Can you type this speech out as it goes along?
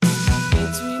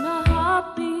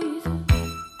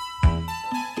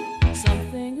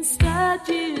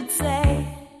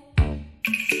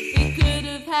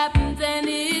happened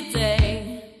any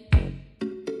day.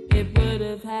 It would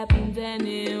have happened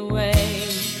anyway.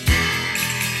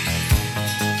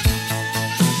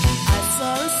 I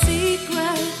saw a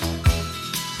secret.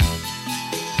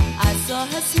 I saw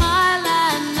her smile,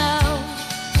 I know.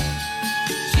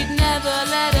 She'd never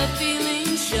let her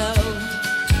feelings show.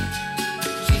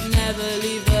 She'd never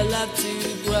leave her love to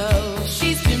grow.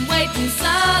 She's been waiting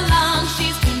so long.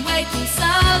 She's been waiting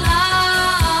so long.